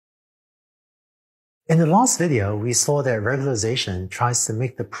In the last video, we saw that regularization tries to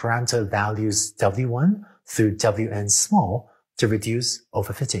make the parameter values W1 through Wn small to reduce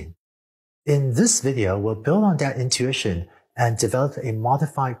overfitting. In this video, we'll build on that intuition and develop a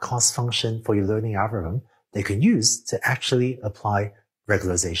modified cost function for your learning algorithm that you can use to actually apply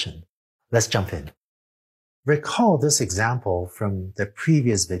regularization. Let's jump in. Recall this example from the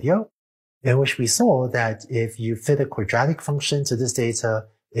previous video in which we saw that if you fit a quadratic function to this data,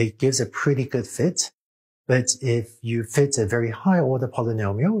 it gives a pretty good fit. But if you fit a very high order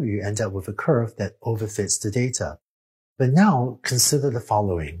polynomial, you end up with a curve that overfits the data. But now consider the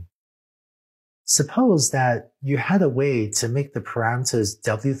following. Suppose that you had a way to make the parameters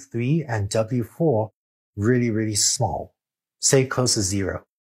W3 and W4 really small, say close to 0.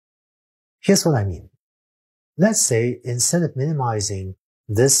 Here's what I mean. Let's say instead of minimizing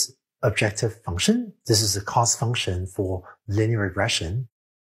this objective function, this is a cost function for linear regression.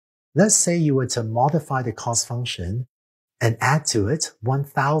 Let's say you were to modify the cost function and add to it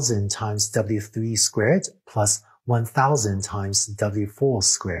 1000 times W3 squared plus 1000 times W4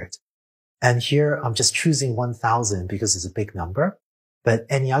 squared. And here I'm just choosing 1000 because it's a big number, but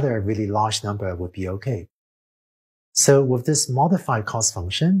any other really large number would be okay. So with this modified cost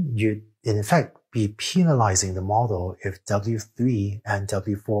function, you'd in effect be penalizing the model if W3 and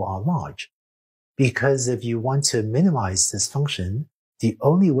W4 are large. Because if you want to minimize this function, the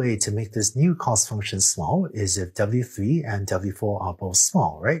only way to make this new cost function small is if W3 and W4 are both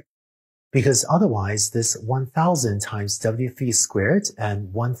small, right? Because otherwise, this 1000 times W3 squared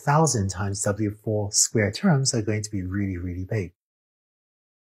and 1000 times W4 squared terms are going to be really big.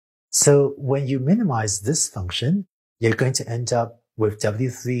 So when you minimize this function, you're going to end up with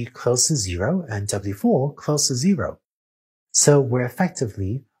W3 close to 0 and W4 close to 0. So we're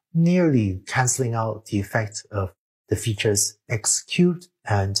effectively nearly canceling out the effect of the features x cubed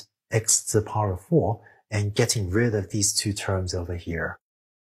and x to the power of 4 and getting rid of these two terms over here.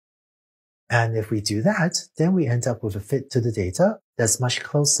 And if we do that, then we end up with a fit to the data that's much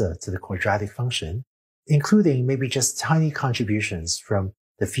closer to the quadratic function, including maybe just tiny contributions from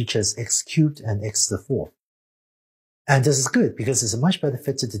the features x cubed and x to the 4th. And this is good because it's a much better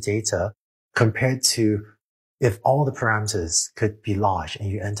fit to the data compared to if all the parameters could be large and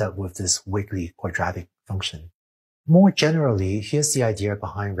you end up with this wiggly quadratic function. More generally, here's the idea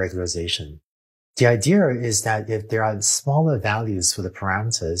behind regularization. The idea is that if there are smaller values for the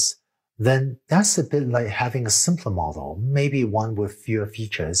parameters, then that's a bit like having a simpler model, maybe one with fewer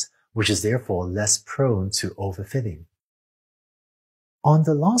features, which is therefore less prone to overfitting. On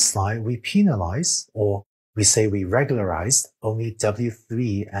the last slide, we penalize, or we say we regularized only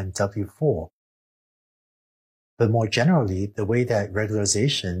W3 and W4. But more generally, the way that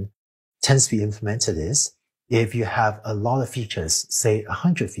regularization tends to be implemented is, if you have a lot of features, say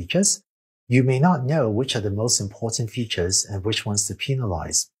 100 features, you may not know which are the most important features and which ones to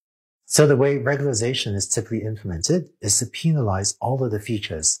penalize. So the way regularization is typically implemented is to penalize all of the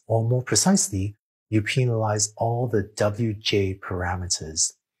features, or more precisely, you penalize all the WJ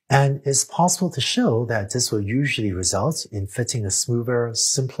parameters. And it's possible to show that this will usually result in fitting a smoother,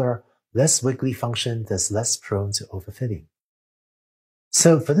 simpler, less wiggly function that's less prone to overfitting.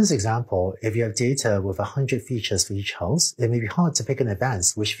 So for this example, if you have data with 100 features for each host, it may be hard to pick in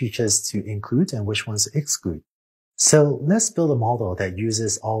advance which features to include and which ones to exclude. So let's build a model that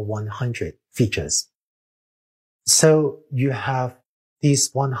uses all 100 features. So you have these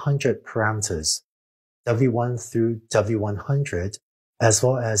 100 parameters, W1 through W100, as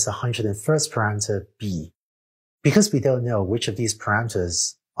well as the 101st parameter B. Because we don't know which of these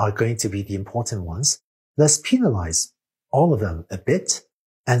parameters are going to be the important ones, let's penalize all of them a bit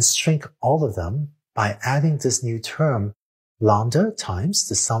and shrink all of them by adding this new term lambda times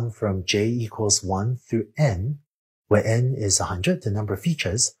the sum from j equals 1 through n, where n is 100, the number of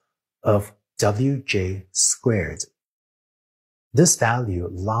features, of wj squared. This value,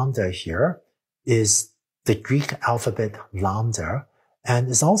 lambda here, is the Greek alphabet lambda and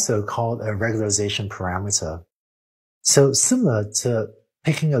is also called a regularization parameter. So similar to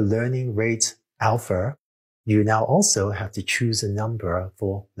picking a learning rate alpha, you now also have to choose a number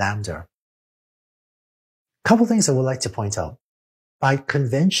for lambda. Couple things I would like to point out. By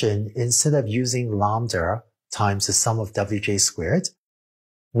convention, instead of using lambda times the sum of wj squared,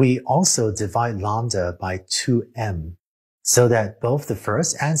 we also divide lambda by 2m, so that both the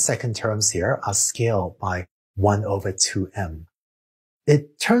first and second terms here are scaled by 1 over 2m.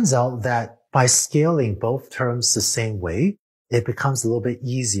 It turns out that by scaling both terms the same way, it becomes a little bit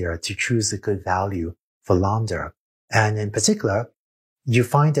easier to choose a good value for lambda. And in particular, you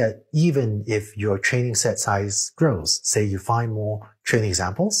find that even if your training set size grows, say you find more training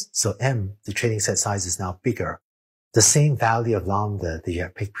examples, so M, the training set size is now bigger, the same value of lambda that you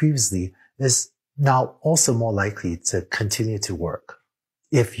have picked previously is now also more likely to continue to work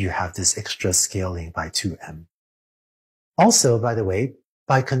if you have this extra scaling by 2M. Also, by the way,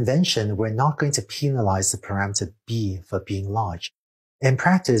 by convention, we're not going to penalize the parameter B for being large. In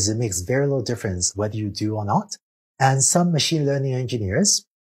practice, it makes very little difference whether you do or not. And some machine learning engineers,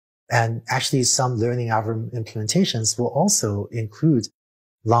 and actually some learning algorithm implementations, will also include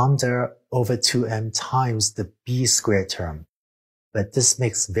lambda over 2M times the B squared term. But this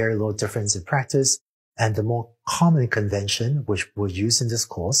makes very little difference in practice. And the more common convention, which we'll use in this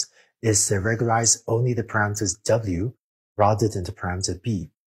course, is to regularize only the parameters W rather than the parameter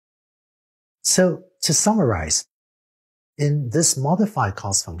B. So to summarize, in this modified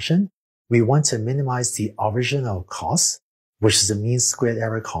cost function, we want to minimize the original cost, which is the mean squared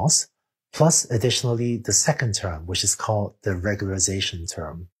error cost, plus additionally the second term, which is called the regularization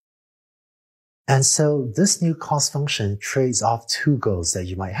term. And so this new cost function trades off two goals that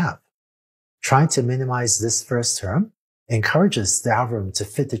you might have. Trying to minimize this first term encourages the algorithm to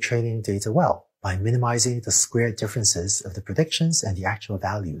fit the training data well by minimizing the squared differences of the predictions and the actual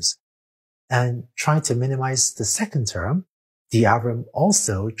values. And trying to minimize the second term, the algorithm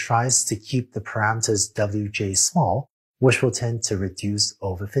also tries to keep the parameters Wj small, which will tend to reduce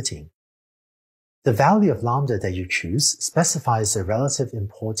overfitting. The value of lambda that you choose specifies the relative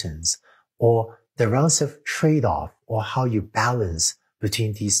importance or the relative trade-off or how you balance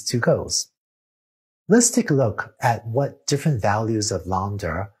between these two goals. Let's take a look at what different values of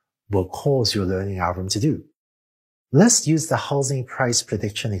lambda will cause your learning algorithm to do. Let's use the housing price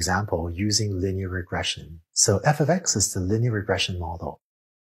prediction example using linear regression. So f of x is the linear regression model.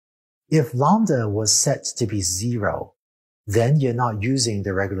 If lambda was set to be 0, then you're not using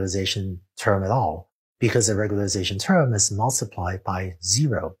the regularization term at all because the regularization term is multiplied by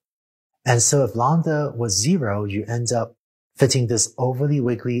 0. And so if lambda was 0, you end up fitting this overly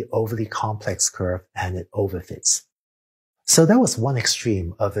wiggly, overly complex curve and it overfits. So that was one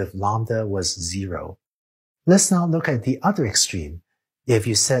extreme of if lambda was 0. Let's now look at the other extreme. If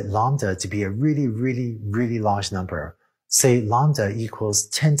you set lambda to be a really, really, really large number, say lambda equals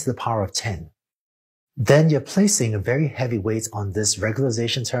 10 to the power of 10, then you're placing a very heavy weight on this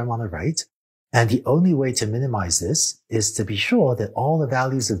regularization term on the right, and the only way to minimize this is to be sure that all the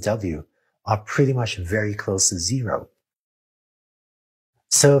values of W are pretty much very close to 0.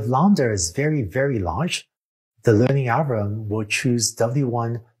 So if lambda is very, very large, the learning algorithm will choose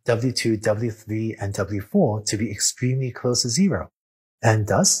W1, W2, W3, and W4 to be extremely close to 0. And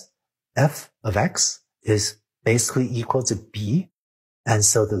thus, f of x is basically equal to b, and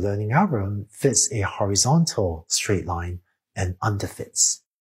so the learning algorithm fits a horizontal straight line and underfits.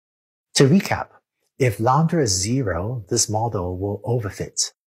 To recap, if lambda is 0, this model will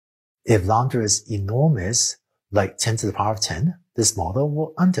overfit. If lambda is enormous, like 10 to the power of 10, this model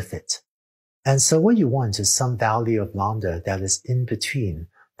will underfit. And so what you want is some value of lambda that is in between,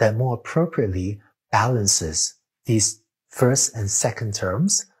 that more appropriately balances these first and second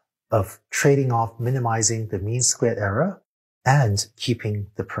terms of trading off minimizing the mean squared error and keeping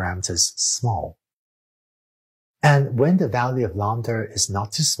the parameters small. And when the value of lambda is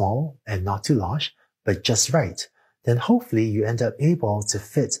not too small and not too large, but just right, then hopefully you end up able to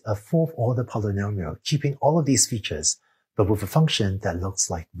fit a fourth order polynomial, keeping all of these features, but with a function that looks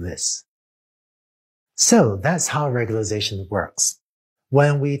like this. So that's how regularization works.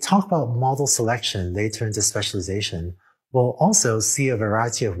 When we talk about model selection later into specialization, we'll also see a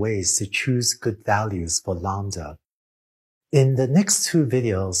variety of ways to choose good values for lambda. In the next two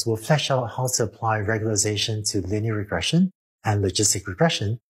videos, we'll flesh out how to apply regularization to linear regression and logistic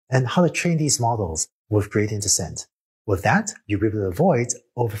regression, and how to train these models with gradient descent. With that, you'll be able to avoid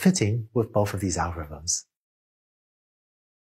overfitting with both of these algorithms.